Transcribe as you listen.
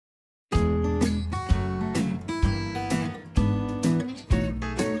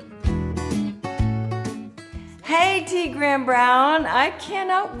Hey T. Graham Brown, I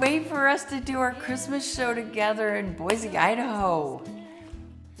cannot wait for us to do our Christmas show together in Boise, Idaho.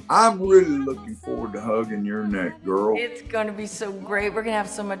 I'm really looking forward to hugging your neck, girl. It's going to be so great. We're going to have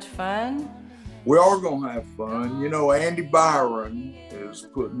so much fun. We are going to have fun. You know, Andy Byron is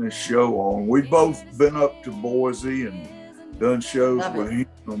putting this show on. We've both been up to Boise and done shows with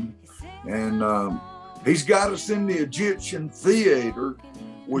him. And he's got us in the Egyptian Theater,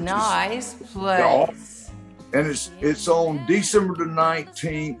 which nice place. And it's on December the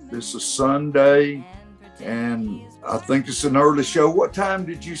 19th. It's a Sunday. And I think it's an early show. What time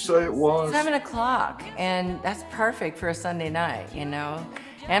did you say it was? 7 o'clock. And that's perfect for a Sunday night, you know.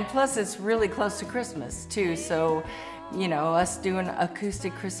 And plus it's really close to Christmas too. So, you know, us doing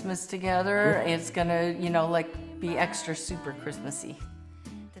acoustic Christmas together, it's gonna, you know, like be extra super Christmassy.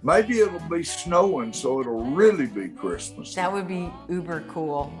 Maybe it'll be snowing, so it'll really be Christmas. That would be uber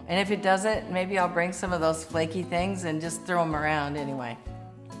cool. And if it doesn't, maybe I'll bring some of those flaky things and just throw them around anyway.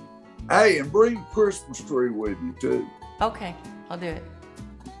 Hey, and bring a Christmas tree with you too. Okay, I'll do it.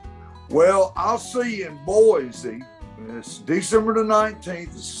 Well, I'll see you in Boise. It's December the 19th.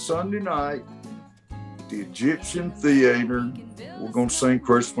 It's a Sunday night. The Egyptian Theater. We're going to sing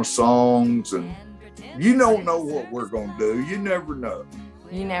Christmas songs, and you don't know what we're going to do. You never know.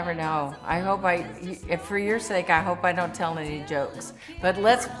 You never know. I hope for your sake, I hope I don't tell any jokes. But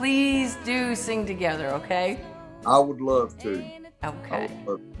let's please do sing together, okay? I would love to. Okay.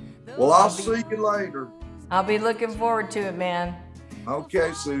 Well, I'll see you later. I'll be looking forward to it, man.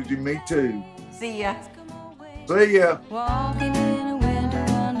 Okay, Suzy, me too. See ya. See ya. Walking in a